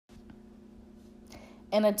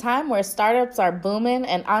In a time where startups are booming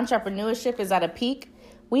and entrepreneurship is at a peak,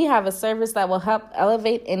 we have a service that will help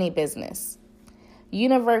elevate any business.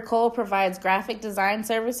 Cole provides graphic design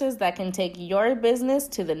services that can take your business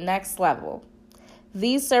to the next level.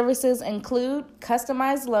 These services include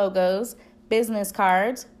customized logos, business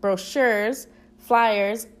cards, brochures,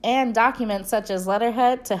 flyers, and documents such as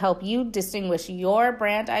letterhead to help you distinguish your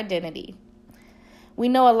brand identity. We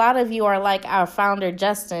know a lot of you are like our founder,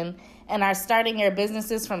 Justin, and are starting your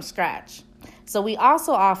businesses from scratch. So we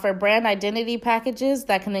also offer brand identity packages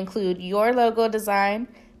that can include your logo design,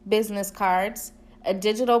 business cards, a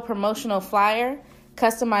digital promotional flyer,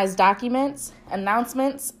 customized documents,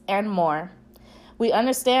 announcements, and more. We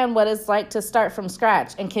understand what it's like to start from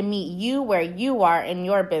scratch and can meet you where you are in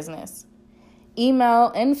your business.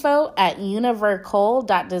 Email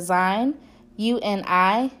info@univercole.design,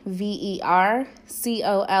 UNIVERCOLE,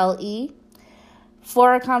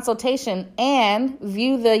 for a consultation, and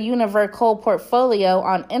view the Univercole portfolio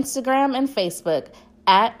on Instagram and Facebook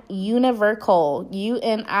at Univercole,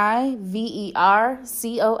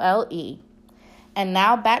 UNIVERCOLE. And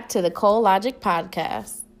now back to the ColeLogic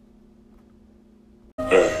podcast.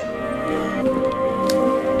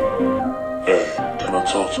 Can I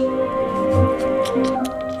talk to you?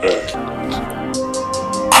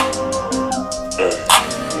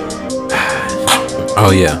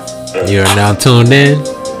 Oh yeah, you are now tuned in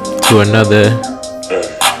to another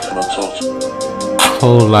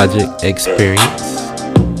ColeLogic experience.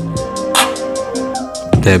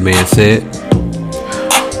 That being said,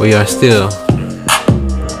 we are still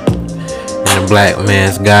in the black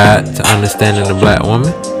man's guide to understanding the black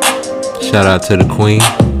woman. Shout out to the queen,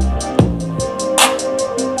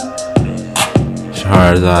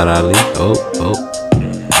 Shahrazad Ali.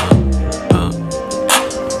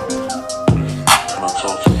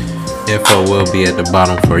 Info will be at the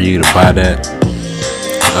bottom for you to buy that.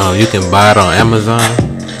 You can buy it on Amazon,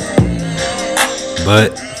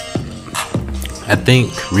 but I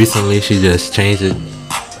think recently she just changed it.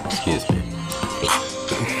 Excuse me.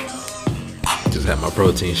 Just had my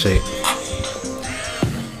protein shake.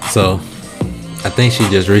 So I think she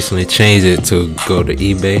just recently changed it to go to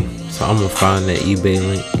eBay. So I'm gonna find that eBay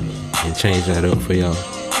link and change that up for y'all.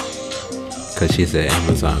 Cause she said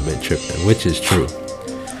Amazon been tripping, which is true.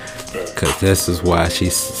 Cause this is why she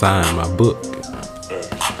signed my book.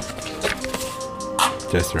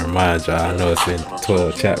 Just to remind y'all, I know it's been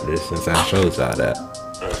 12 chapters since I showed y'all that.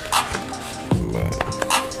 But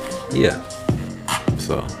yeah.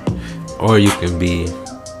 So, or you can be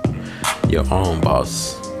your own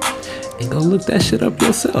boss and go look that shit up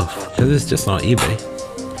yourself. Cause it's just on eBay.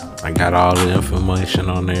 I got all the information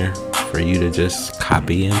on there for you to just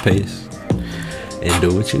copy and paste and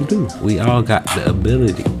do what you do. We all got the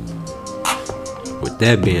ability. With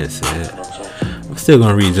that being said, I'm still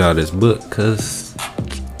gonna read y'all this book because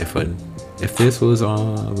if this was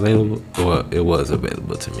available, well, it was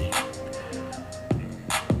available to me,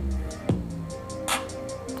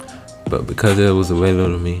 but because it was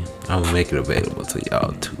available to me, I'm gonna make it available to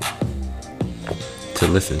y'all too, to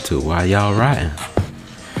listen to while y'all riding,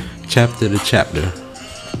 chapter to chapter.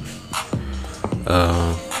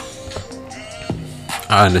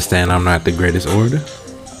 I understand I'm not the greatest orator,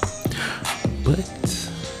 but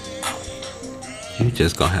you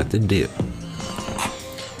just gonna have to deal.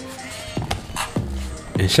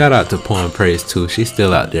 And shout out to Poem Praise too. She's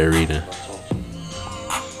still out there reading.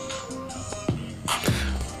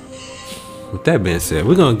 With that being said,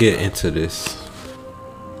 we're gonna get into this.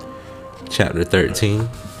 Chapter 13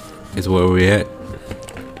 is where we're at.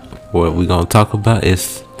 What we're gonna talk about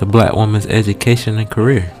is the black woman's education and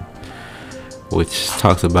career, which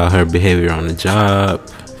talks about her behavior on the job,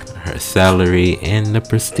 her salary, and the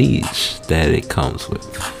prestige that it comes with.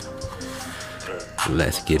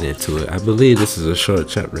 Let's get into it. I believe this is a short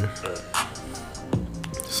chapter,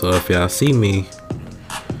 so if y'all see me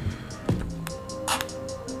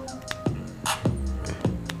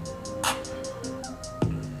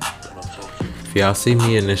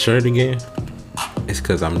in this shirt again, it's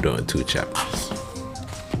because I'm doing 2 chapters.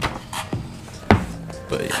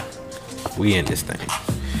 But yeah, we in this thing.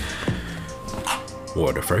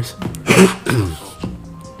 Water first.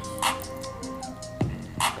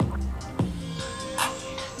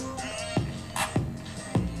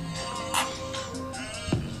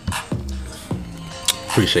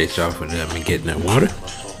 Appreciate y'all for letting me get in that water.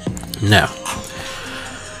 Now,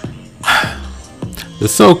 the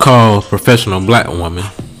so-called professional black woman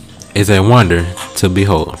is a wonder to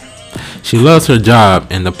behold. She loves her job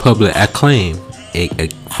and the public acclaim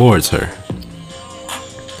it affords her.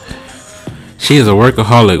 She is a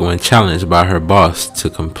workaholic when challenged by her boss to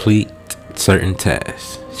complete certain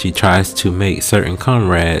tasks. She tries to make certain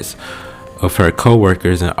comrades of her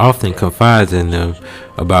co-workers and often confides in them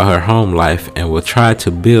about her home life and will try to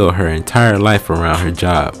build her entire life around her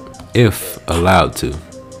job, if allowed to.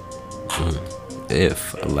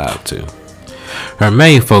 If allowed to. Her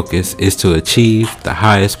main focus is to achieve the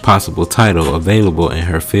highest possible title available in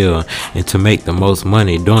her field and to make the most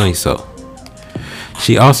money doing so.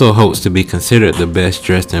 She also hopes to be considered the best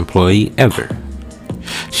dressed employee ever.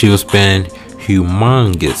 She will spend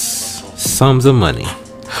humongous sums of money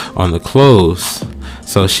on the clothes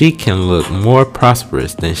so she can look more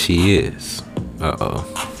prosperous than she is.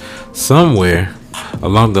 Somewhere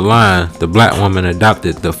along the line, the black woman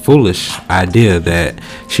adopted the foolish idea that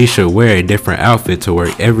she should wear a different outfit to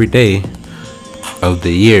work every day of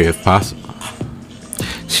the year if possible.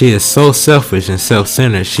 She is so selfish and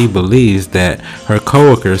self-centered, she believes that her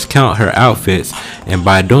coworkers count her outfits and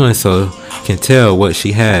by doing so can tell what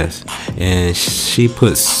she has, and she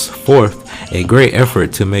puts forth a great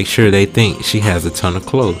effort to make sure they think she has a ton of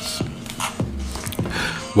clothes.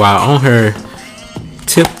 While on her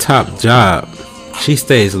tip-top job, she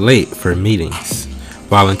stays late for meetings,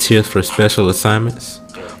 volunteers for special assignments,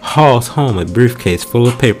 hauls home a briefcase full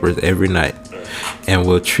of papers every night, and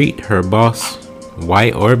will treat her boss,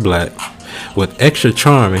 white or black, with extra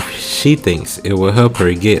charm if she thinks it will help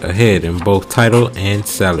her get ahead in both title and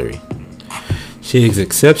salary. She is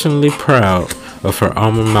exceptionally proud of her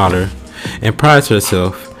alma mater and prides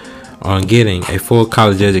herself on getting a full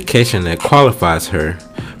college education that qualifies her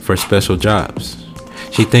for special jobs.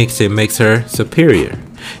 She thinks it makes her superior,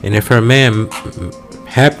 and if her man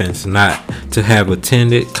happens not to have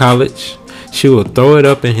attended college, she will throw it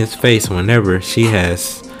up in his face whenever she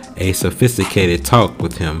has a sophisticated talk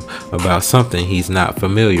with him about something he's not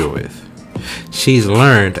familiar with. She's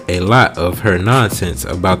learned a lot of her nonsense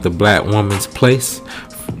about the black woman's place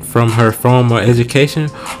from her formal education,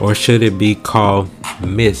 or should it be called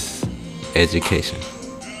miseducation?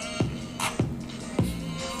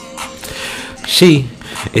 She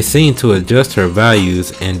is seen to adjust her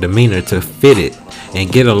values and demeanor to fit it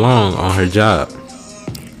and get along on her job.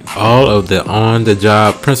 All of the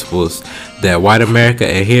on-the-job principles that white America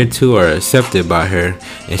adhered to are accepted by her,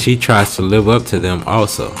 and she tries to live up to them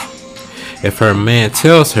also. If her man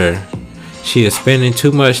tells her she is spending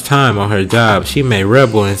too much time on her job, she may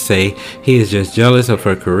rebel and say he is just jealous of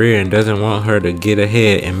her career and doesn't want her to get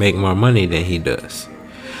ahead and make more money than he does.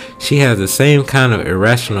 She has the same kind of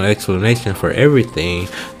irrational explanation for everything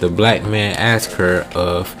the black man asks her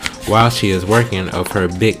of while she is working of her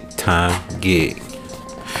big-time gig.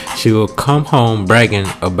 She will come home bragging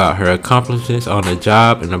about her accomplishments on the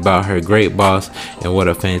job and about her great boss and what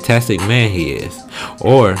a fantastic man he is,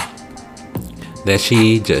 or that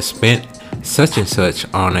she just spent such and such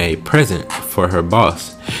on a present for her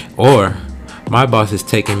boss, or my boss is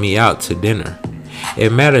taking me out to dinner.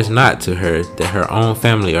 It matters not to her that her own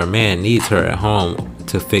family or man needs her at home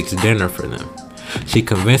to fix dinner for them. She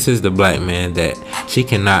convinces the black man that she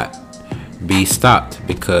cannot be stopped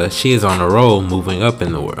because she is on a roll moving up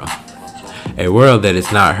in the world. A world that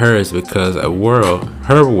is not hers because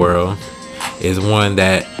her world is one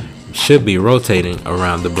that should be rotating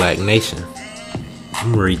around the black nation.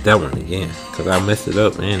 I'm gonna read that one again because I messed it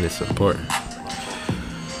up and it's important.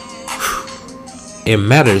 It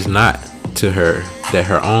matters not to her that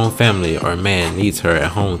her own family or man needs her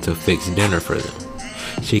at home to fix dinner for them.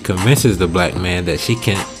 She convinces the black man that she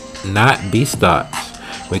cannot be stopped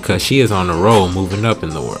because she is on a roll moving up in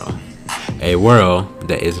the world. A world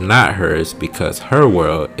that is not hers because her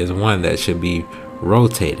world is one that should be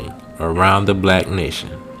rotating around the black nation.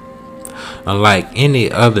 Unlike any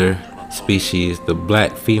other species, the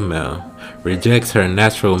black female rejects her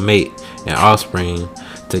natural mate and offspring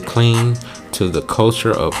to cling to the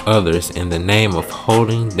culture of others in the name of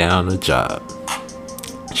holding down a job.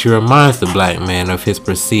 She reminds the black man of his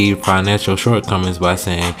perceived financial shortcomings by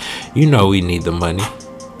saying, "You know we need the money."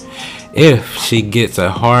 If she gets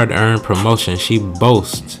a hard-earned promotion, she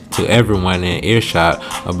boasts to everyone in earshot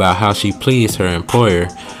about how she pleased her employer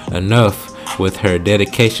enough with her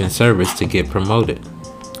dedication service to get promoted.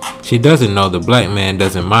 She doesn't know the black man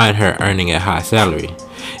doesn't mind her earning a high salary.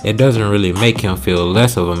 It doesn't really make him feel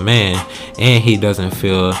less of a man, and he doesn't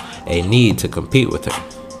feel a need to compete with her.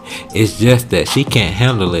 It's just that she can't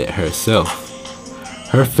handle it herself.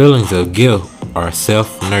 Her feelings of guilt are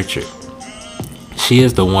self-nurtured. She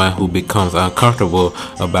is the one who becomes uncomfortable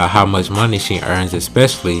about how much money she earns,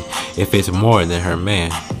 especially if it's more than her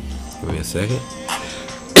man. Give me a second.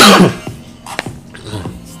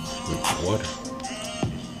 Water.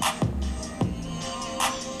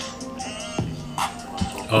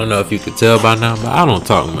 I don't know if you could tell by now, but I don't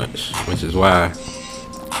talk much, which is why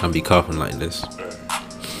I be coughing like this.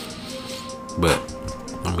 But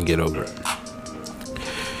I'm gonna get over it.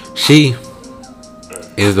 She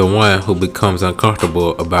is the one who becomes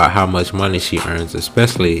uncomfortable about how much money she earns,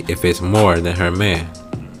 especially if it's more than her man.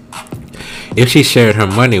 If she shared her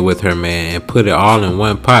money with her man and put it all in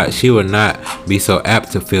one pot, she would not be so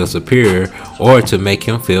apt to feel superior or to make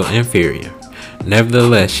him feel inferior.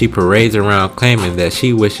 Nevertheless, she parades around claiming that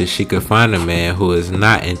she wishes she could find a man who is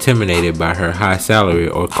not intimidated by her high salary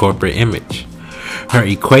or corporate image. Her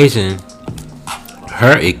equation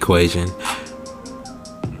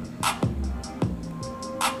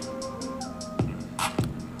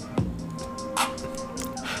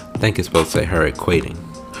I think it's supposed to say her equating.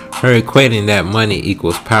 Her equating that money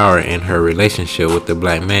equals power in her relationship with the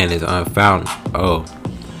black man is unfounded. Oh.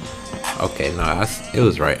 Okay, no, it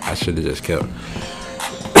was right. I should have just kept.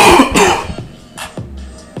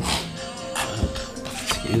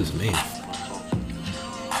 Excuse me.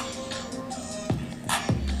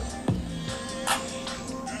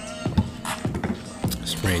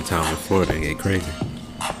 Springtime in Florida get crazy.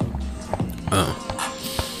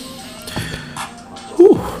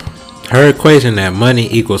 Her equation that money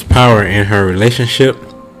equals power in her relationship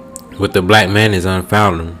with the black man is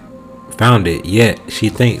unfounded, yet she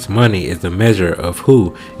thinks money is the measure of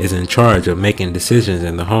who is in charge of making decisions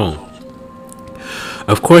in the home.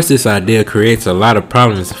 Of course, this idea creates a lot of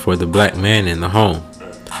problems for the black man in the home.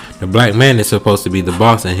 The black man is supposed to be the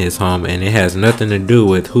boss in his home, and it has nothing to do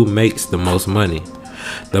with who makes the most money.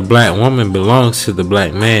 The black woman belongs to the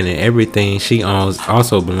black man, and everything she owns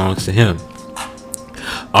also belongs to him.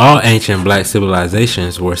 All ancient black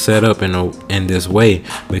civilizations were set up in this way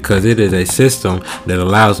because it is a system that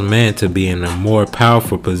allows man to be in a more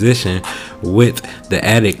powerful position with the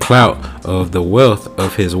added clout of the wealth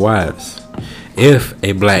of his wives. If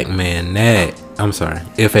a black woman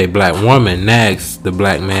nags the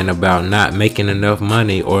black man about not making enough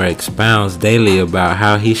money or expounds daily about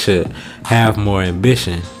how he should have more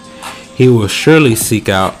ambition, he will surely seek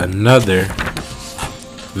out another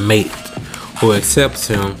mate who accepts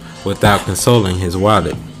him without consulting his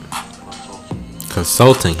wallet.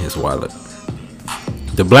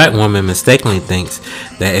 The black woman mistakenly thinks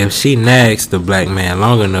that if she nags the black man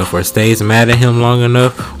long enough, or stays mad at him long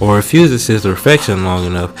enough, or refuses his affection long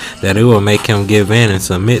enough, that it will make him give in and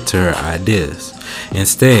submit to her ideas.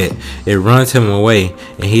 Instead, it runs him away,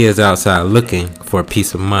 and he is outside looking for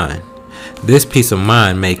peace of mind. This peace of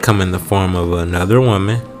mind may come in the form of another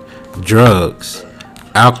woman, drugs,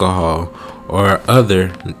 alcohol, or other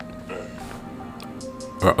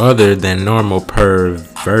than normal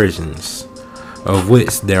perversions, of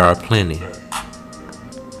which there are plenty.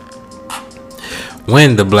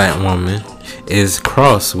 When the black woman is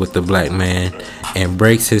cross with the black man and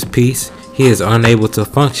breaks his peace, he is unable to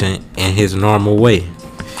function in his normal way.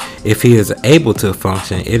 If he is able to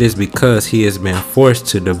function, it is because he has been forced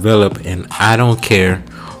to develop an I don't care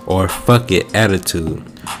or fuck it attitude.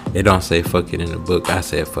 It don't say fuck it in the book, I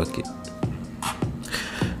said fuck it.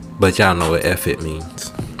 But y'all know what F it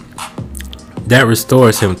means. That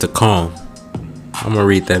restores him to calm. I'm going to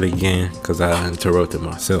read that again because I interrupted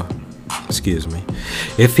myself. Excuse me.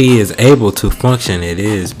 If he is able to function, it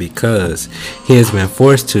is because he has been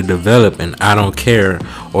forced to develop an I don't care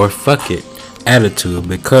or fuck it attitude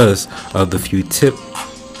because of the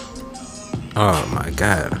Oh my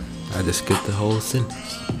God. I just skipped the whole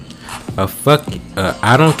sentence.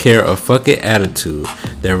 I don't care or fuck it attitude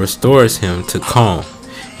that restores him to calm.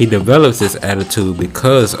 He develops this attitude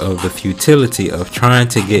because of the futility of trying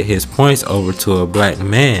to get his points over to a black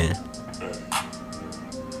man.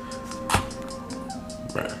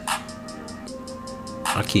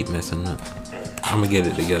 I keep messing up. I'm gonna get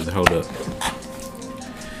it together. Hold up.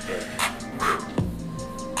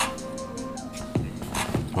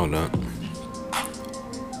 Hold up.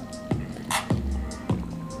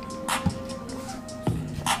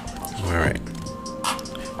 Alright.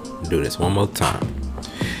 Do this one more time.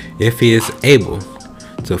 If he is able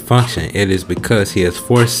to function, it is because he is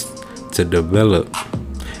forced to develop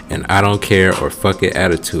an I don't care or fuck it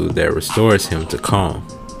attitude that restores him to calm.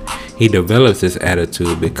 He develops this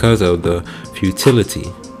attitude because of the futility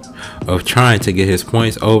of trying to get his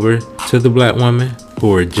points over to the black woman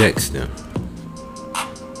who rejects them.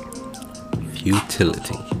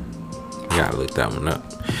 Futility. I gotta look that one up.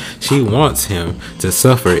 She wants him to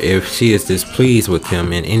suffer if she is displeased with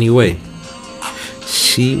him in any way.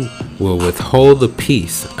 She will withhold the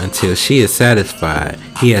peace until she is satisfied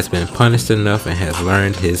he has been punished enough and has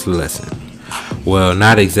learned his lesson. Well,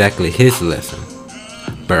 not exactly his lesson,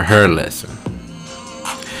 but her lesson.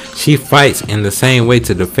 She fights in the same way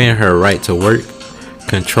to defend her right to work,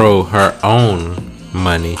 control her own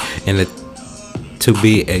money, and to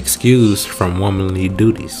be excused from womanly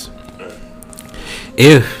duties.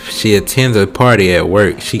 If she attends a party at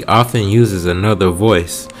work, she often uses another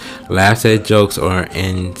voice, laughs at jokes or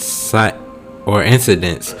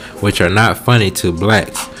incidents which are not funny to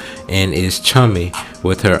blacks, and is chummy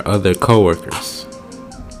with her other coworkers.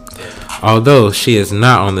 Although she is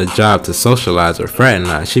not on the job to socialize or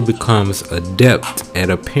fraternize, she becomes adept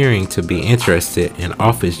at appearing to be interested in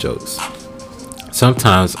office jokes.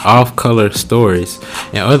 Sometimes off-color stories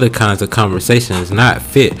and other kinds of conversations not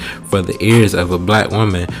fit for the ears of a black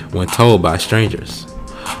woman when told by strangers.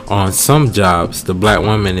 On some jobs, the black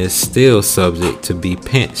woman is still subject to be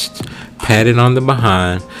pinched, patted on the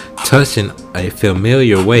behind, touched in a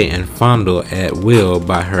familiar way, and fondled at will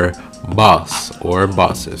by her boss or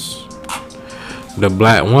bosses. The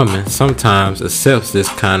black woman sometimes accepts this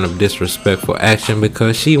kind of disrespectful action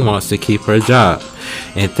because she wants to keep her job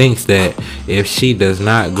and thinks that if she does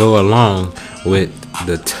not go along with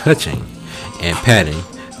the touching and patting,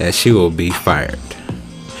 that she will be fired.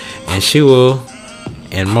 And she will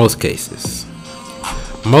in most cases.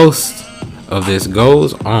 Most of this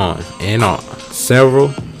goes on and on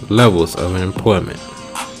several levels of employment.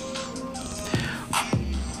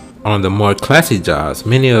 On the more classy jobs,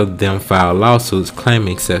 many of them file lawsuits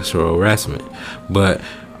claiming sexual harassment, but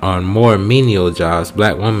on more menial jobs,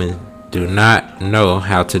 black women do not know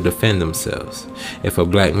how to defend themselves. If a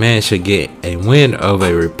black man should get a wind of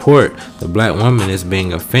a report the black woman is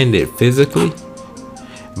being offended physically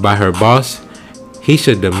by her boss, he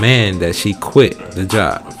should demand that she quit the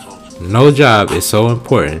job. No job is so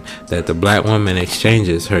important that the black woman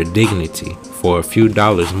exchanges her dignity for a few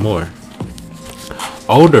dollars more.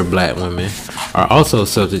 Older black women are also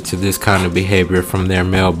subject to this kind of behavior from their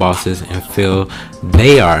male bosses and feel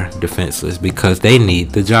they are defenseless because they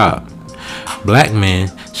need the job. Black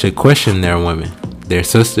men should question their women, their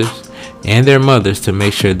sisters, and their mothers to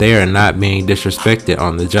make sure they are not being disrespected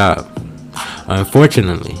on the job.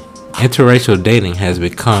 Unfortunately, interracial dating has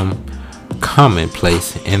become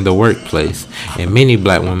commonplace in the workplace, and many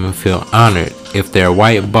black women feel honored if their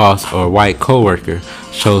white boss or white coworker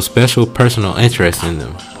shows special personal interest in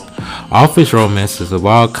them. Office romances of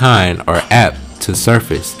all kinds are apt to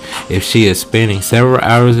surface if she is spending several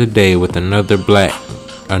hours a day with another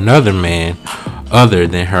man other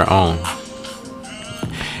than her own.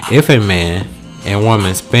 If a man and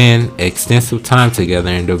woman spend extensive time together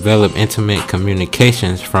and develop intimate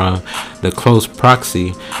communications from the close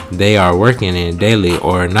proxy they are working in daily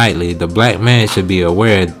or nightly, the black man should be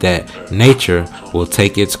aware that nature will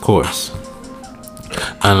take its course.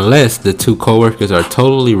 Unless the two coworkers are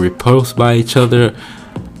totally repulsed by each other,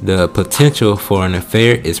 the potential for an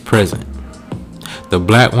affair is present. The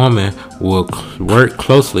black woman will work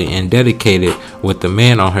closely and dedicated with the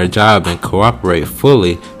man on her job and cooperate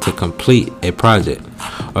fully to complete a project.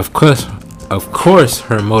 Of course,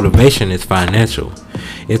 her motivation is financial.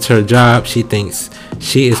 It's her job. She thinks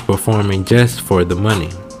she is performing just for the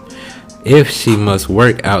money. If she must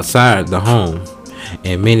work outside the home,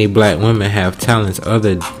 and many black women have talents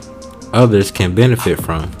others can benefit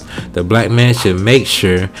from, the black man should make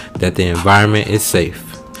sure that the environment is safe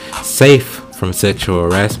from sexual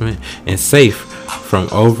harassment and safe from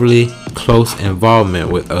overly close involvement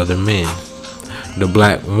with other men. The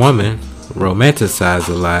black woman romanticizes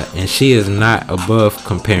a lot, and she is not above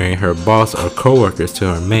comparing her boss or coworkers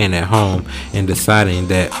to her man at home and deciding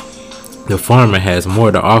that the former has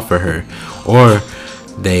more to offer her or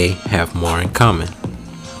they have more in common.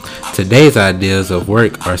 Today's ideas of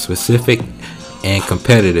work are specific and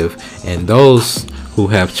competitive, and those who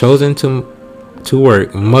have chosen to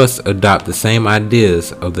work must adopt the same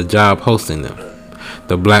ideas of the job hosting them.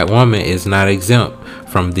 The black woman is not exempt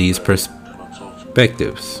from these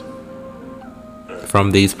perspectives.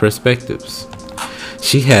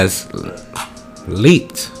 She has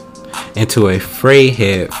leaped into a fray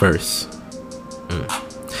head first.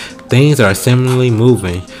 Things are seemingly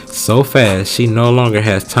moving so fast she no longer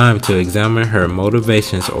has time to examine her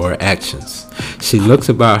motivations or actions. She looks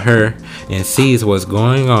about her and sees what's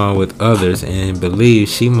going on with others and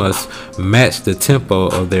believes she must match the tempo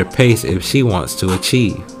of their pace if she wants to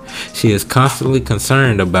achieve. She is constantly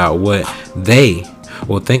concerned about what they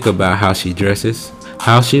will think about how she dresses,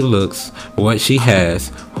 how she looks, what she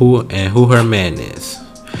has, who her man is.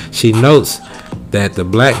 She notes that the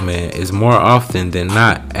black man is more often than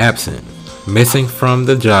not absent, missing from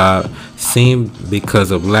the job, seen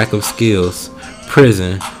because of lack of skills,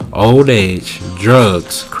 prison, old age,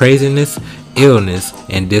 drugs, craziness, illness,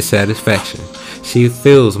 and dissatisfaction. She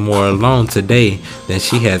feels more alone today than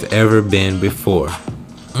she has ever been before.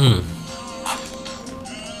 Oh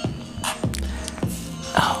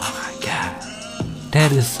my God.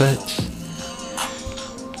 That is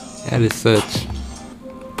such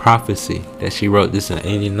prophecy that she wrote this in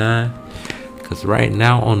 89. Because right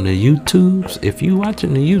now on the YouTubes, if you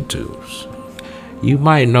watching the YouTubes, you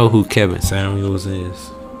might know who Kevin Samuels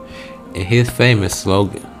is. And his famous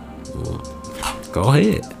slogan, go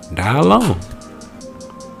ahead, die alone.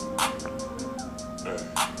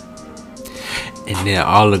 And then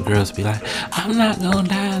all the girls be like, I'm not gonna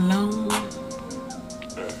die alone.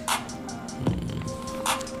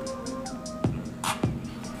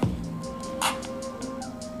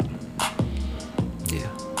 Yeah,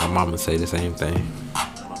 my mama say the same thing.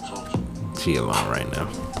 She alone right now.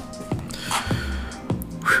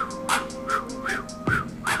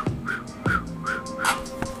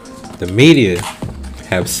 The media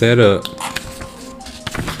have set up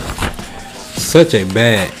such a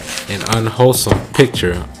bad and unwholesome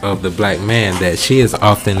picture of the black man that she is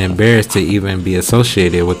often embarrassed to even be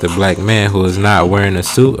associated with the black man who is not wearing a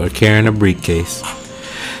suit or carrying a briefcase.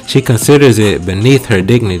 She considers it beneath her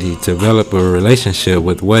dignity to develop a relationship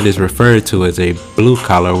with what is referred to as a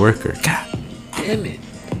blue-collar worker. God damn it.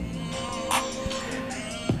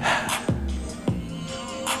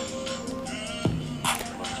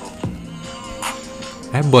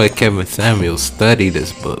 That boy Kevin Samuels studied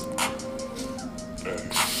this book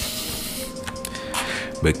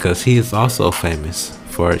because he is also famous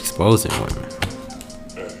for exposing women,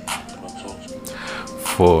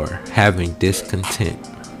 for having discontent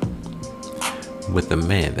with a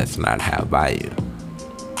man that's not high value.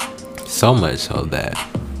 So much so that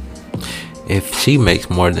if she makes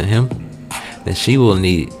more than him, then she will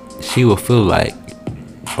feel like,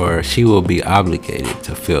 or she will be obligated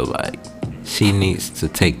to feel like she needs to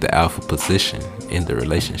take the alpha position in the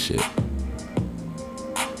relationship.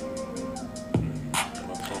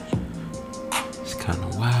 It's kind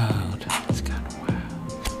of wild.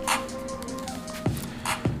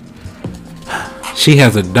 She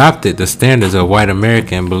has adopted the standards of white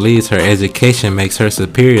America and believes her education makes her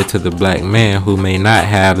superior to the black man who may not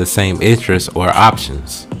have the same interests or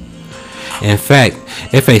options. In fact,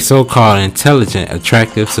 if a so-called intelligent,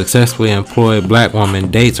 attractive, successfully employed black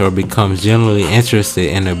woman dates or becomes genuinely interested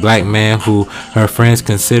in a black man who her friends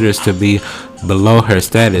considers to be below her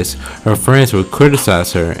status, her friends will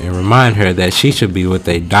criticize her and remind her that she should be with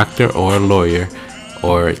a doctor or a lawyer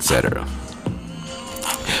or etc.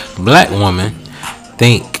 Black women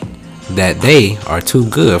think that they are too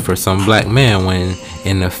good for some black man when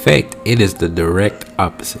in effect it is the direct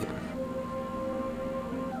opposite.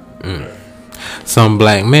 Some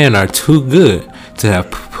black men are too good to have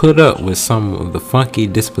put up with some of the funky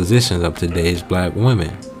dispositions of today's black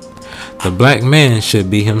women. The black man should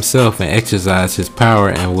be himself and exercise his power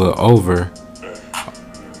and will over.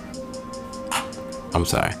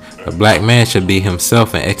 The black man should be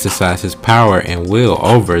himself and exercise his power and will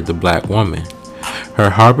over the black woman. Her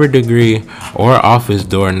Harvard degree or office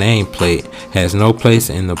door nameplate has no place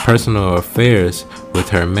in the personal affairs with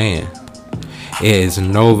her man. It is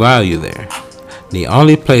no value there. The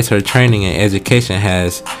only place her training and education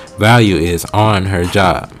has value is on her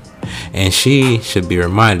job, and she should be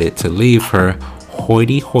reminded to leave her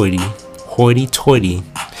hoity-toity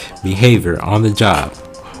behavior on the job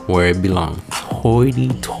where it belongs.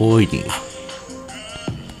 Hoity-toity.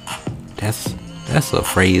 That's a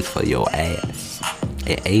phrase for your ass.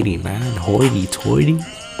 At 89, hoity-toity.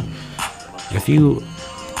 If you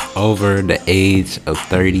over the age of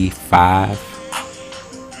 35,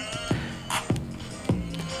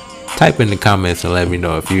 type in the comments and let me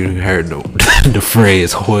know if you heard the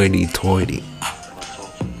phrase hoity-toity.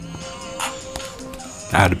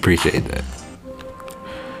 I'd appreciate that.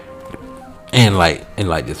 And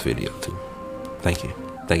like this video too. Thank you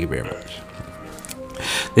very much.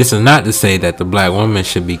 This is not to say that the black woman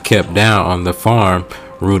should be kept down on the farm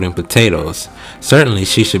rooting potatoes. Certainly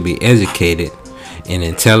she should be educated in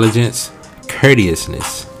intelligence,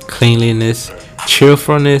 courteousness, cleanliness,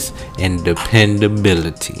 cheerfulness, and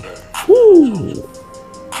dependability. Woo.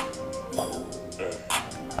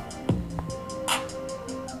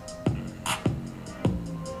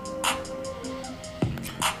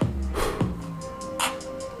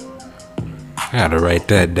 I gotta write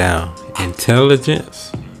that down.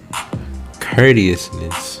 Intelligence,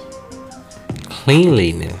 courteousness,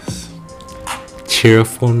 cleanliness,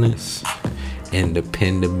 cheerfulness, and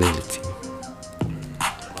dependability.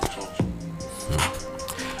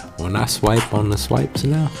 When I swipe on the swipes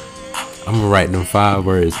now, I'm gonna write them 5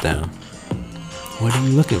 words down. What are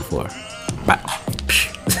you looking for?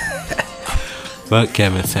 Fuck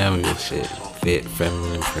Kevin Samuel shit. Fit,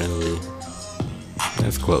 feminine, friendly.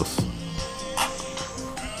 That's close.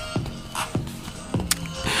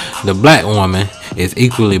 The black woman is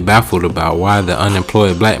equally baffled about why the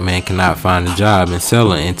unemployed black man cannot find a job and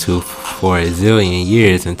settle into for a zillion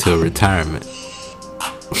years until retirement.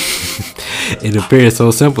 It appears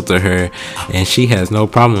so simple to her, and she has no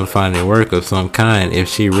problem finding work of some kind if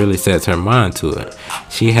she really sets her mind to it.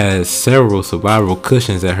 She has several survival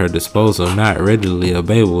cushions at her disposal not readily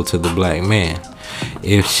available to the black man.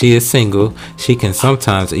 If she is single, she can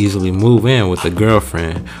sometimes easily move in with a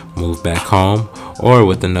girlfriend, move back home, or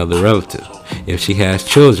with another relative. If she has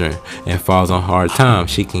children and falls on hard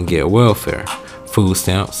times, she can get welfare, food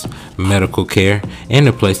stamps, medical care, and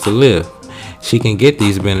a place to live. She can get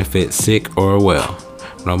these benefits sick or well.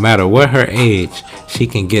 No matter what her age, she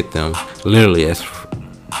can get them literally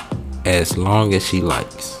as long as she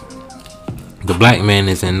likes. The black man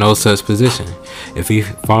is in no such position. If he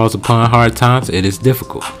falls upon hard times, it is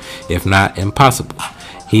difficult, if not impossible.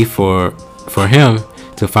 For him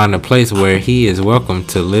to find a place where he is welcome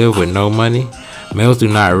to live with no money, males do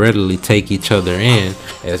not readily take each other in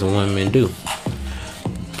as women do.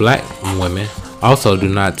 Black women also do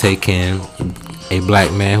not take in a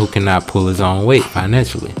black man who cannot pull his own weight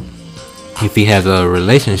financially. If he has a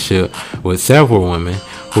relationship with several women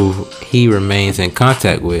who he remains in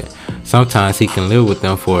contact with, sometimes he can live with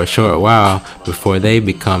them for a short while before they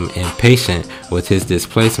become impatient with his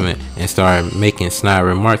displacement and start making snide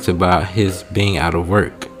remarks about his being out of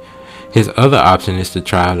work. His other option is to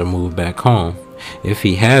try to move back home, if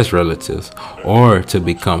he has relatives, or to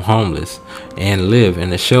become homeless and live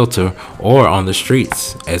in a shelter or on the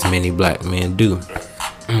streets, as many black men do.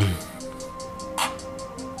 Man,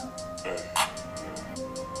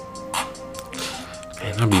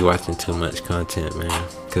 I be watching too much content, man,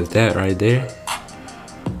 because that right there,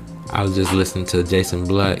 I was just listening to Jason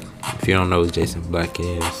Black. If you don't know who Jason Black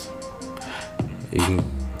is, you can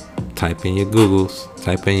type in your Googles,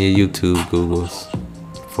 type in your YouTube Googles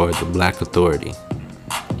for the Black Authority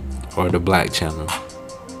or the Black Channel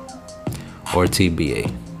or TBA.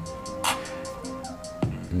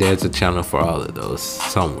 There's a channel for all of those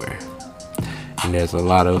somewhere, and there's a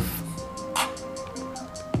lot of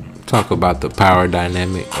talk about the power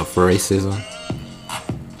dynamic of racism,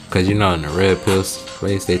 because you know in the red pill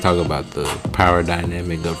space they talk about the power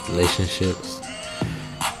dynamic of relationships.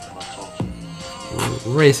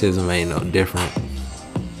 Racism ain't no different,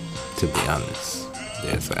 to be honest.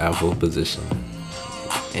 There's an alpha position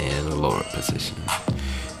and a lower position,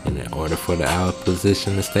 and in order for the alpha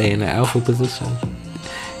position to stay in the alpha position,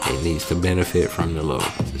 it needs to benefit from the lower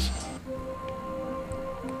position.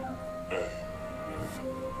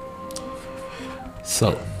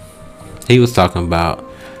 So he was talking about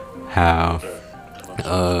how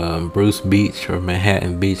Bruce Beach or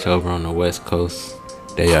Manhattan Beach over on the West Coast,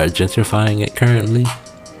 they are gentrifying it currently,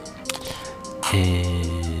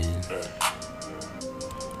 and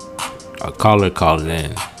a caller called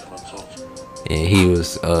in, and he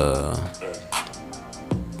was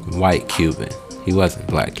white Cuban. He wasn't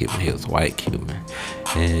black Cuban, he was white Cuban,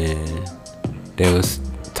 and they was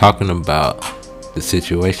talking about the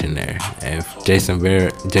situation there, and Jason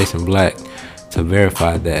Black, to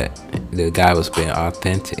verify that the guy was being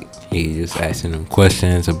authentic, he was asking them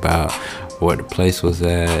questions about where the place was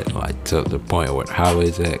at, like to the point where the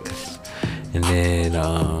highway's at, and then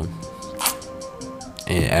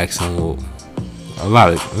and asked him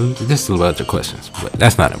just a bunch of questions, but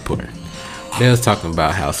that's not important. They was talking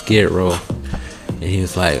about how Skid Row, and he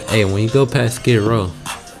was like, hey, when you go past Skid Row,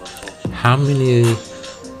 how many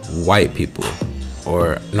white people,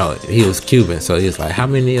 or no, he was Cuban, so he was like, how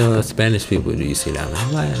many Spanish people do you see down there?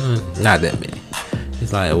 I'm like, not that many.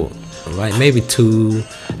 He's like, well, like maybe 2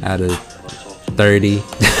 out of 30.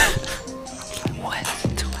 What?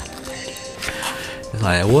 2 out of 30? He's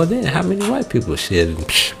like, well then, how many white people? Shit,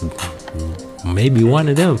 maybe one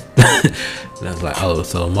of them. And I was like, oh,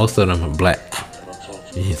 so most of them are black.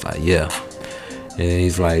 And he's like, yeah. And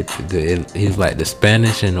he's like the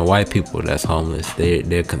Spanish and the white people that's homeless,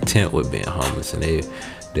 they're content with being homeless, and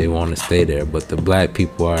they want to stay there. But the black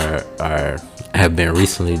people have been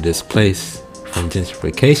recently displaced from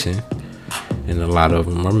gentrification, and a lot of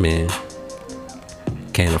them are men,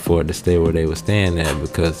 can't afford to stay where they were staying at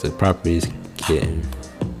because the property's getting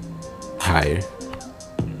higher.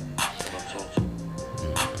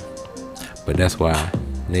 But that's why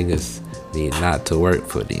niggas need not to work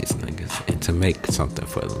for these niggas and to make something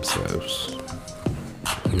for themselves.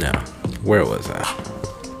 Now, where was I?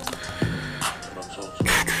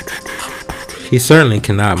 He certainly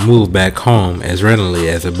cannot move back home as readily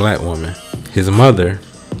as a black woman. His mother,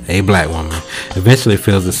 a black woman, eventually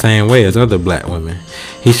feels the same way as other black women.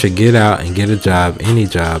 He should get out and get a job, any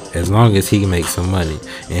job, as long as he makes some money.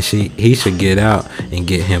 And he should get out and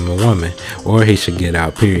get him a woman, or he should get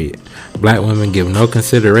out, period. Black women give no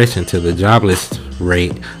consideration to the jobless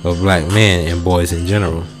rate of black men and boys in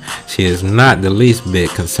general. She is not the least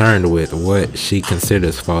bit concerned with what she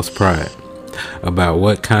considers false pride about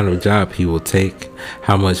what kind of job he will take,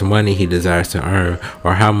 how much money he desires to earn,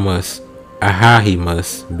 or how he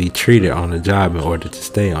must be treated on the job in order to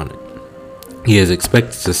stay on it. He is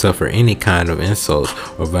expected to suffer any kind of insults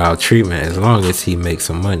or vile treatment as long as he makes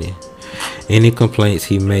some money. Any complaints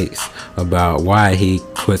he makes about why he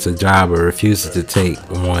quits a job or refuses to take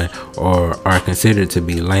one are considered to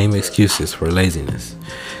be lame excuses for laziness.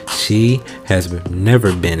 She has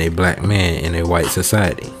never been a black man in a white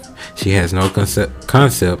society. She has no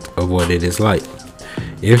concept of what it is like.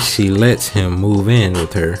 If she lets him move in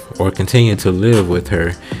with her or continue to live with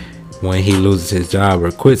her when he loses his job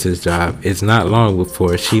or quits his job, it's not long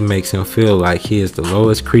before she makes him feel like he is the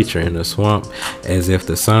lowest creature in the swamp, as if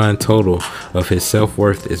the sum total of his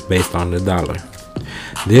self-worth is based on the dollar.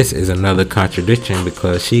 This is another contradiction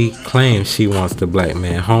because she claims she wants the black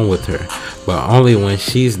man home with her, but only when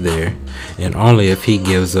she's there and only if he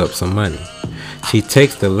gives up some money. She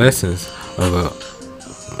takes the lessons of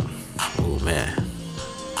oh man,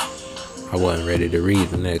 I wasn't ready to read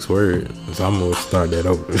the next word, so I'm going to start that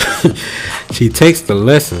over. She takes the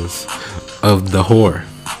lessons of the whore.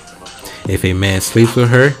 If a man sleeps with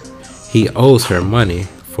her, he owes her money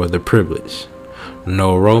for the privilege.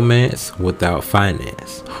 No romance without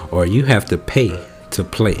finance, or you have to pay to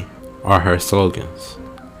play, are her slogans.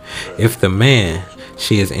 If the man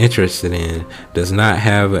she is interested in does not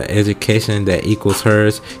have an education that equals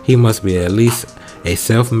hers, he must be at least a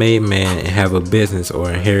self-made man and have a business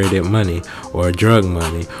or inherited money or drug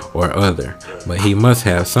money or other, but he must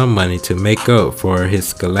have some money to make up for his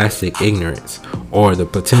scholastic ignorance or the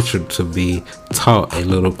potential to be taught a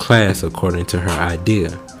little class according to her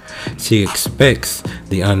idea. She expects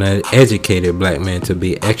the uneducated black man to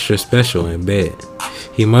be extra special in bed.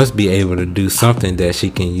 He must be able to do something that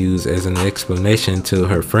she can use as an explanation to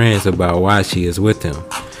her friends about why she is with him.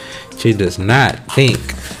 She does not think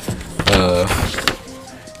of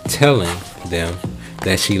telling them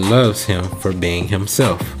that she loves him for being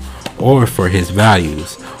himself, or for his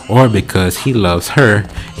values, or because he loves her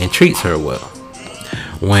and treats her well.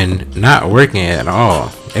 When not working at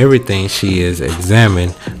all, everything she is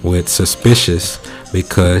examined with suspicious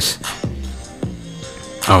because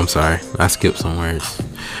I'm sorry, I skipped some words.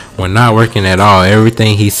 When not working at all,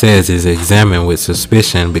 everything he says is examined with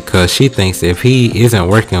suspicion because she thinks if he isn't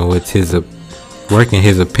working with his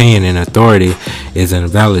opinion and authority is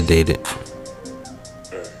invalidated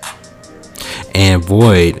and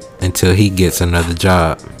void until he gets another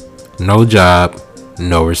job. No job,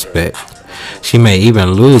 no respect. She may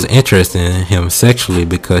even lose interest in him sexually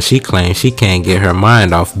because she claims she can't get her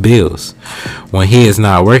mind off bills. When he is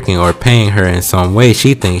not working or paying her in some way,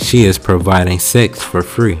 she thinks she is providing sex for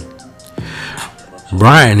free.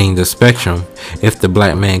 Brightening the spectrum, if the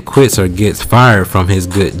black man quits or gets fired from his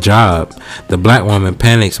good job, the black woman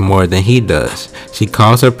panics more than he does. She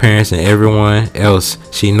calls her parents and everyone else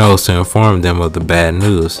she knows to inform them of the bad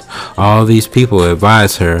news. All these people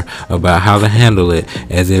advise her about how to handle it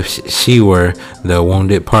as if she were the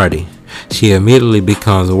wounded party. She immediately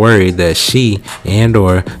becomes worried that she and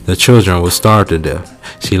or the children will starve to death.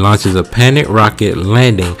 She launches a panic rocket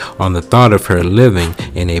landing on the thought of her living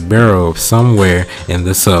in a barrel somewhere in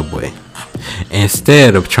the subway.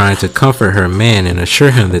 Instead of trying to comfort her man and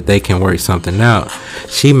assure him that they can work something out,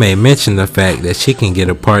 she may mention the fact that she can get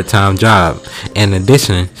a part-time job in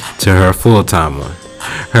addition to her full-time one.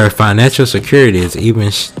 Her financial security is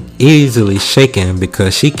even easily shaken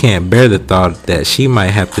because she can't bear the thought that she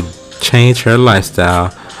might have to change her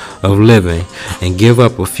lifestyle of living and give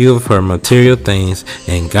up a few of her material things,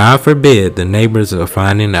 and God forbid the neighbors are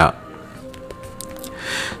finding out.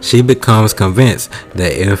 She becomes convinced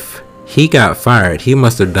that if he got fired, he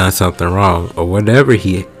must have done something wrong, or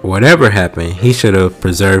whatever happened, he should have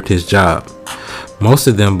preserved his job. Most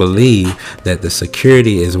of them believe that the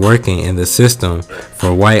security is working in the system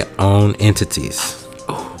for white-owned entities.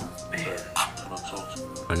 Oh man,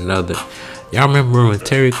 another. Y'all remember when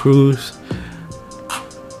Terry Crews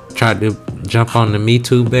tried to jump on the Me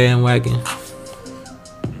Too bandwagon?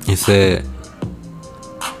 He said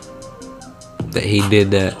that he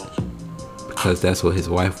did that because that's what his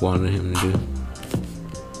wife wanted him to do.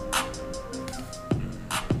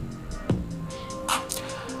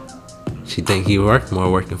 She think he worked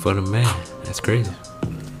more working for the man. That's crazy.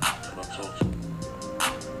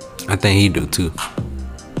 I think he do too.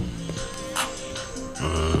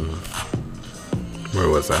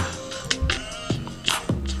 was I?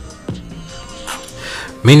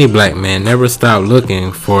 Many black men never stop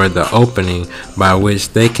looking for the opening by which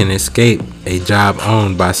they can escape a job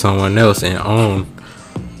owned by someone else and own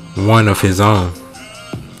one of his own.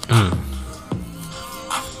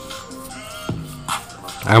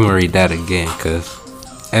 I'm gonna read that again because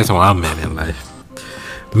that's what I'm at in life.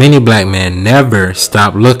 Many black men never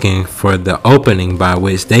stop looking for the opening by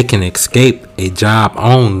which they can escape a job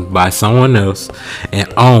owned by someone else and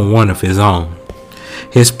own one of his own.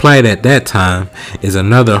 His plight at that time is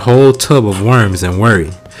another whole tub of worms and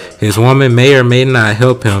worry. His woman may or may not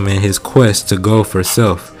help him in his quest to go for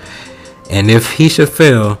self. And if he should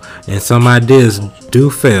fail, and some ideas do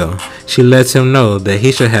fail, she lets him know that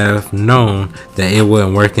he should have known that it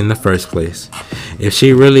wouldn't work in the first place. If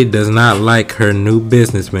she really does not like her new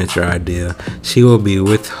business venture idea, she will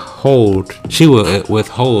withhold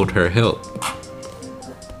her help.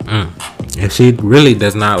 If she really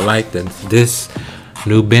does not like this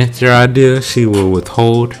new venture idea, she will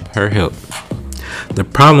withhold her help. The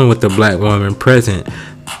problem with the black woman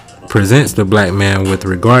presents the black man with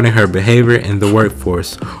regarding her behavior in the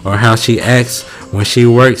workforce, or how she acts when she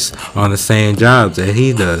works on the same jobs that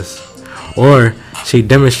he does, or she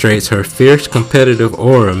demonstrates her fierce competitive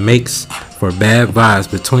aura makes for bad vibes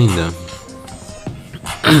between them.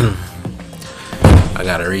 I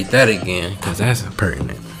gotta read that again because that's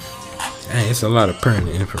pertinent. Hey, it's a lot of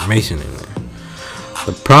pertinent information in there.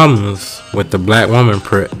 The problems with the black woman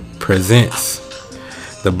presents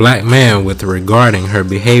the black man with regarding her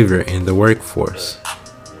behavior in the workforce,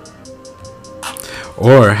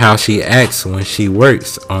 or how she acts when she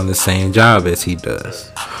works on the same job as he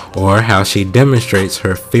does, or how she demonstrates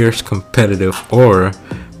her fierce competitive aura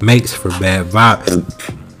makes for bad vibes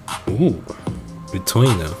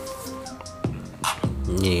between them.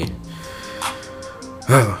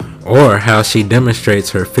 Or how she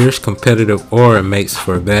demonstrates her fierce competitive aura makes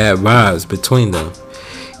for bad vibes between them.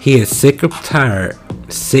 He is sick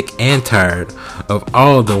and tired of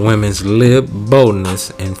all the women's lib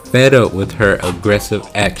boldness and fed up with her aggressive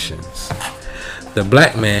actions. The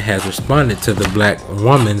black man has responded to the black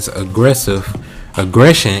woman's aggression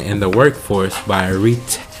in the workforce by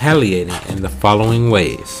retaliating in the following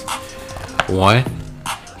ways. 1.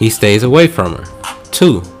 He stays away from her.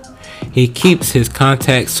 2. He keeps his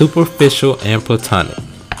contact superficial and platonic.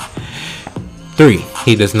 3.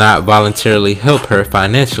 He does not voluntarily help her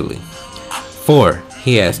financially. 4.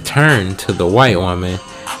 He has turned to the white woman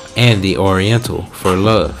and the Oriental for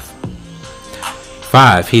love.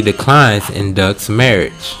 5. He declines and ducks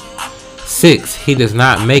marriage. 6. He does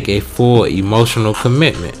not make a full emotional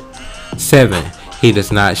commitment. 7. He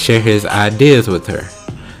does not share his ideas with her.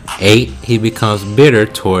 8. He becomes bitter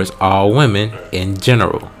towards all women in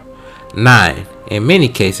general. 9. In many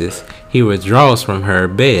cases, he withdraws from her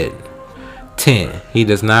bed. 10. He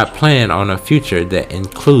does not plan on a future that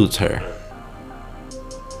includes her.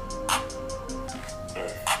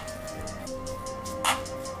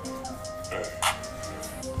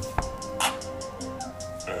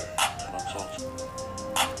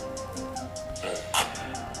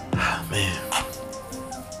 Man.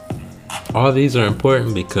 All these are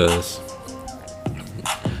important because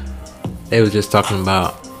they was just talking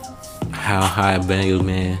about how high value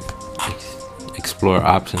men explore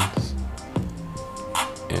options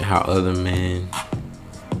and how other men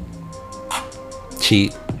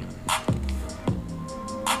cheat.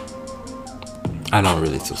 I don't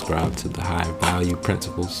really subscribe to the high value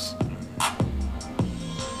principles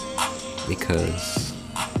because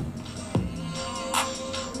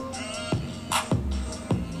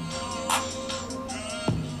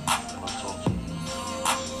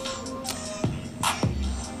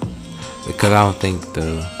I don't think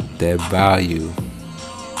their value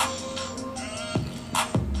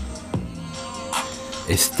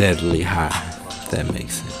is steadily high, if that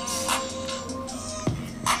makes sense.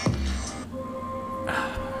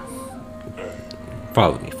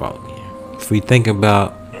 Follow me here. If we think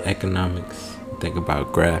about economics, think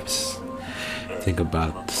about graphs, think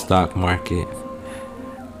about the stock market,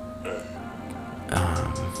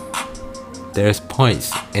 there's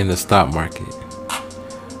points in the stock market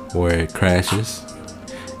where it crashes,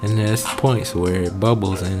 and there's points where it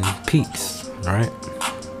bubbles and peaks, right?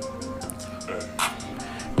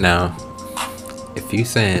 Now, if you're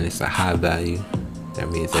saying it's a high value, that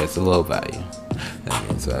means that's a low value. That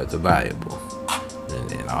means it's a valuable, and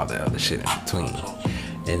then all the other shit in between.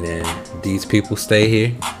 And then these people stay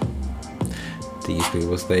here, these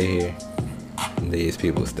people stay here, these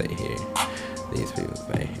people stay here, these people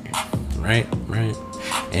stay here, right?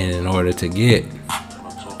 And in order to get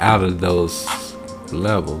out of those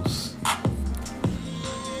levels,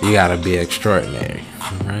 you gotta be extraordinary,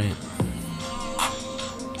 right?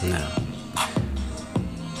 Now,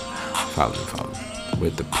 follow me.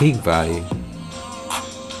 With the peak value,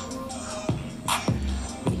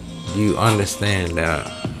 you understand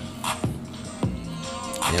that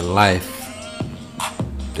in life,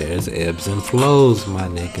 there's ebbs and flows, my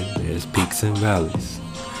nigga. There's peaks and valleys,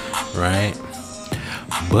 right?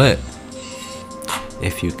 But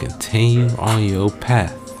if you continue on your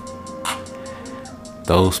path,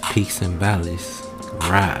 those peaks and valleys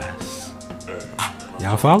rise.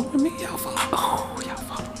 Y'all following me? Y'all following me.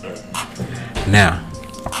 Now,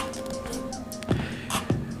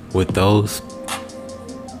 with those,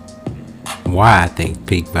 why I think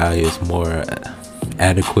peak value is more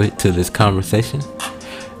adequate to this conversation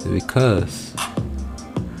is because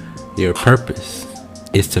your purpose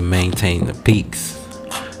is to maintain the peaks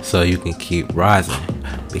so you can keep rising,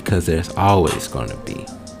 because there's always going to be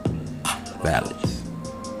valleys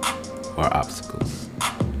or obstacles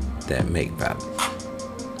that make valleys.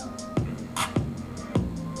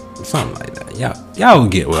 Something like that. Y'all will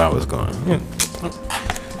get where I was going. Yeah.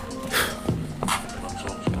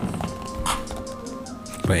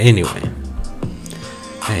 But anyway,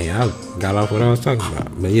 hey, I got off what I was talking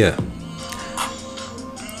about. But yeah,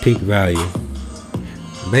 peak value.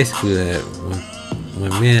 Basically, that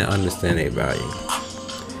when men understand their value,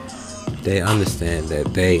 they understand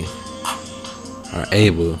that they are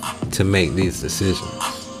able to make these decisions,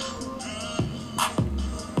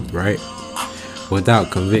 right?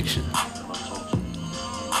 Without conviction,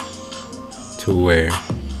 to where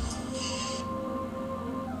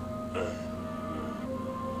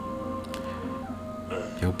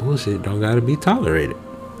your bullshit don't gotta be tolerated.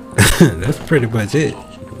 That's pretty much it.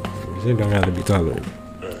 Shit don't gotta be tolerated,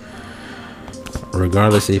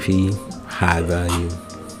 regardless if he high value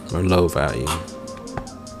or low value.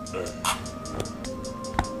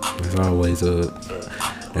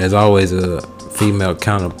 There's always a female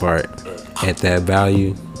counterpart at that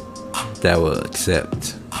value that will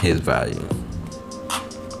accept his value.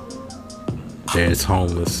 There's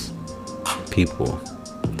homeless people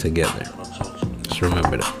together. Just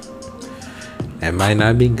remember that. That might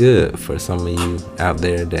not be good for some of you out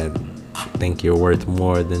there that think you're worth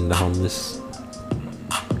more than the homeless.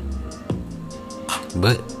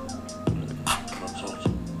 But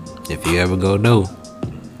if you ever go down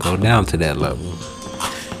to that level,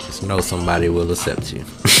 just know somebody will accept you.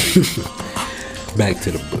 Back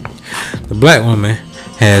to the book. The black woman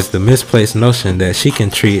has the misplaced notion that she can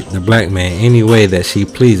treat the black man any way that she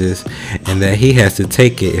pleases, and that he has to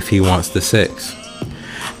take it if he wants the sex.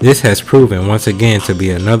 This has proven once again to be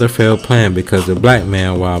another failed plan, because the black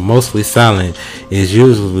man, while mostly silent, is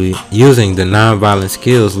usually using the nonviolent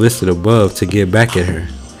skills listed above to get back at her.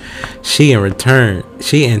 She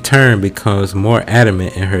in turn becomes more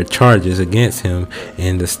adamant in her charges against him,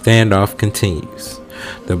 and the standoff continues.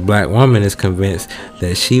 The black woman is convinced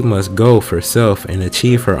that she must go for self and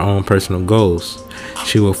achieve her own personal goals.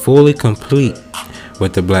 She will fully complete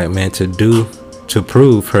what the black man to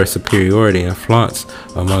prove her superiority, and flaunts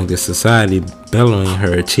among the society, bellowing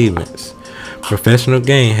her achievements. Professional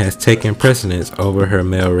gain has taken precedence over her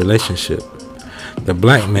male relationship. The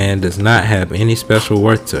black man does not have any special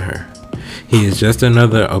worth to her. He is just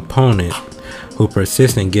another opponent who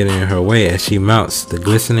persists in getting in her way as she mounts the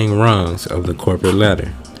glistening rungs of the corporate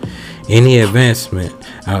ladder. Any advancement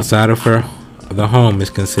outside of the home is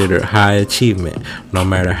considered high achievement, no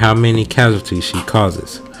matter how many casualties she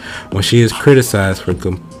causes. When she is criticized for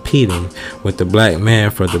competing with the black man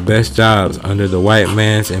for the best jobs under the white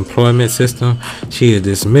man's employment system, she is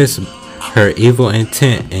dismissed her evil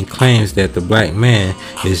intent and claims that the black man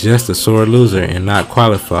is just a sore loser and not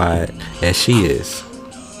qualified as she is.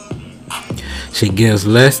 She gives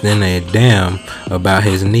less than a damn about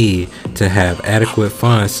his need to have adequate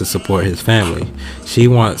funds to support his family. She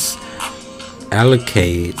wants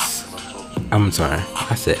She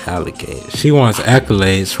wants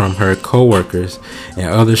accolades from her co-workers and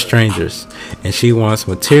other strangers, and she wants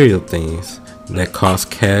material things that cost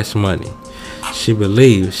cash money. She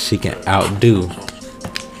believes she can outdo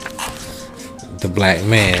the black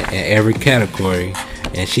man in every category,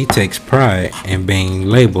 and she takes pride in being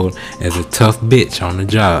labeled as a tough bitch on the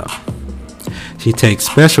job. She takes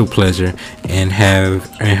special pleasure in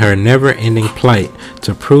her never-ending plight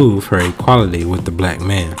to prove her equality with the black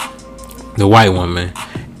man, the white woman,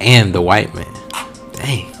 and the white man.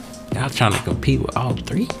 Dang, y'all trying to compete with all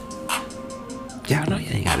three? Y'all know you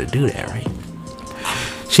ain't gotta do that, right?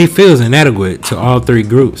 She feels inadequate to all three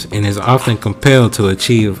groups and is often compelled to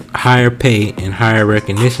achieve higher pay and higher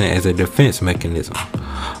recognition as a defense mechanism.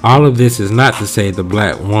 All of this is not to say the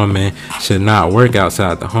black woman should not work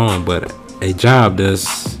outside the home, but a job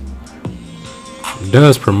does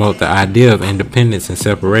promote the idea of independence and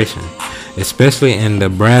separation, especially in the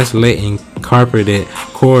brass-laden, carpeted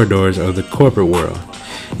corridors of the corporate world.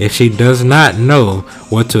 If she does not know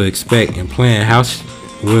what to expect and plan how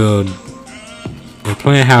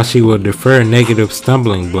she will defer negative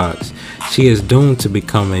stumbling blocks, she is doomed to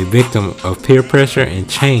become a victim of peer pressure and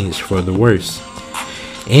change for the worse.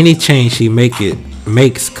 Any change she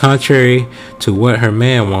makes contrary to what her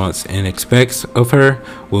man wants and expects of her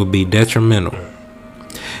will be detrimental.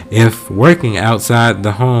 If working outside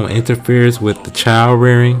the home interferes with the child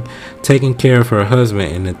rearing, taking care of her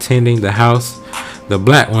husband, and attending the house, the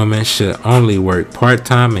black woman should only work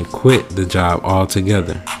part-time and quit the job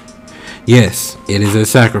altogether. Yes, it is a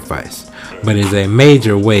sacrifice, but it is a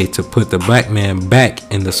major way to put the black man back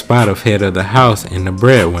in the spot of head of the house and the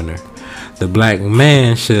breadwinner. The black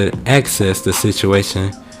man should assess the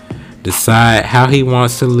situation, decide how he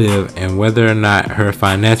wants to live, and whether or not her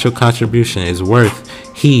financial contribution is worth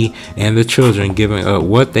he and the children giving up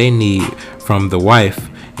what they need from the wife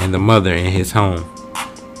and the mother in his home.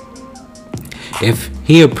 If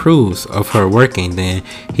he approves of her working, then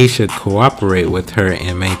he should cooperate with her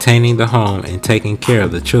in maintaining the home and taking care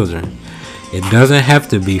of the children. It doesn't have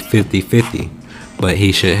to be 50-50, but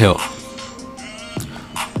he should help.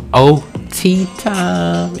 OT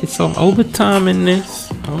time. It's some overtime in this.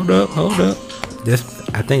 Hold up.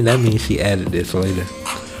 I think that means she added this later.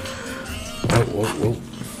 Whoa.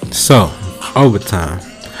 So, overtime.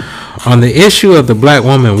 On the issue of the black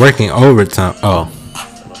woman working overtime.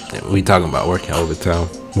 We talking about working overtime.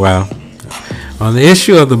 Wow. On the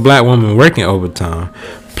issue of the black woman working overtime,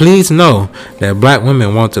 please know that black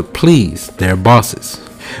women want to please their bosses.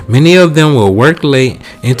 Many of them will work late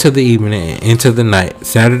into the evening and into the night,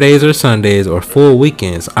 Saturdays or Sundays or full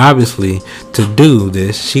weekends. Obviously, to do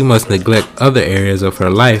this, she must neglect other areas of her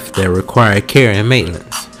life that require care and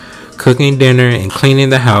maintenance. Cooking dinner and cleaning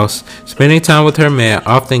the house, spending time with her man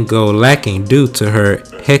often go lacking due to her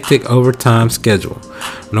hectic overtime schedule.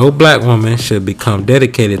 No black woman should become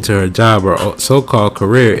dedicated to her job or so-called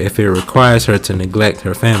career if it requires her to neglect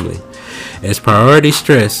her family. As priority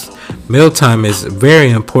stressed, mealtime is a very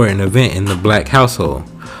important event in the black household.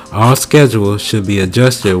 All schedules should be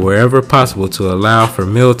adjusted wherever possible to allow for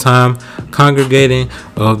mealtime congregating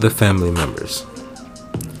of the family members.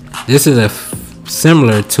 This is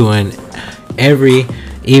similar to an every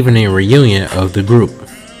evening reunion of the group.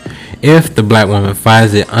 If the black woman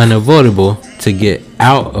finds it unavoidable to get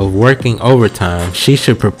out of working overtime, she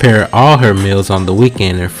should prepare all her meals on the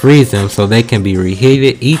weekend and freeze them so they can be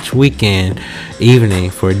reheated each weekend evening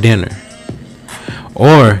for dinner.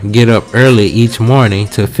 Or get up early each morning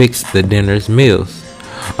to fix the dinner's meals.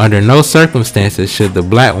 Under no circumstances should the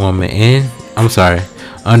black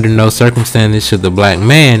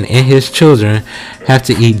man and his children have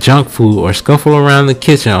to eat junk food or scuffle around the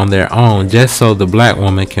kitchen on their own just so the black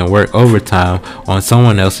woman can work overtime on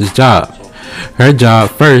someone else's job. Her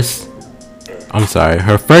first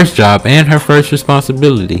job and her first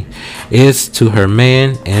responsibility is to her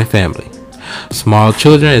man and family. Small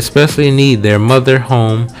children especially need their mother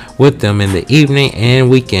home with them in the evening, and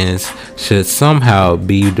weekends should somehow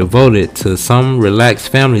be devoted to some relaxed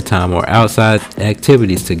family time or outside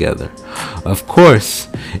activities together. Of course,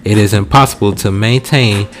 it is impossible to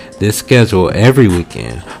maintain this schedule every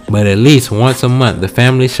weekend, but at least once a month the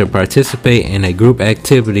family should participate in a group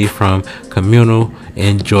activity from communal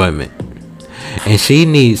enjoyment. And she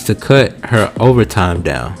needs to cut her overtime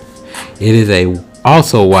down. It is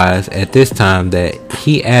also wise at this time that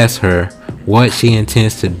he asks her what she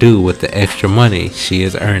intends to do with the extra money she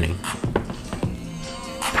is earning.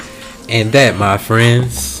 And that, my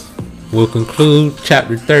friends, will conclude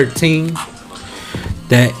chapter 13.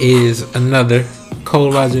 That is another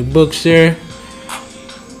ColeLogic BookShare.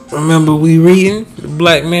 Remember, we reading The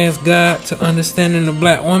Black Man's Guide to Understanding the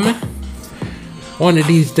Black Woman. One of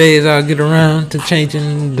these days I'll get around to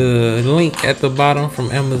changing the link at the bottom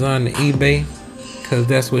from Amazon to eBay, because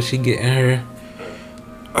that's what she getting her.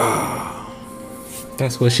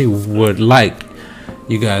 That's what she would like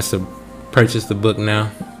you guys to purchase the book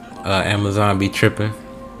now. Amazon be tripping.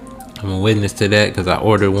 I'm a witness to that because I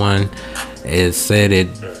ordered one. It said it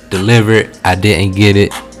delivered. I didn't get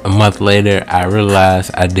it. A month later, I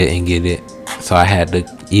realized I didn't get it. So I had to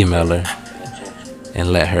email her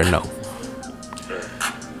and let her know.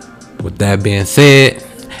 With that being said,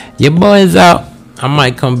 your boy is out. I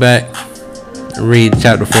might come back, read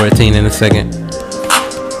chapter 14 in a second.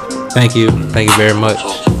 Thank you very much.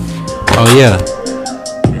 Oh yeah,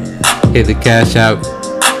 hit the Cash App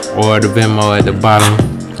or the Venmo at the bottom.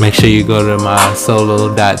 Make sure you go to my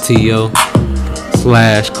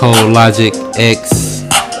solo.to/ColeLogic X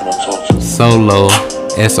solo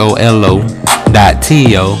SOLO.to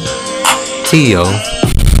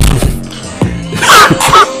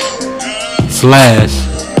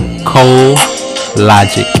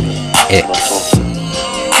 /ColeLogic X.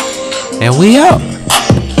 And we out.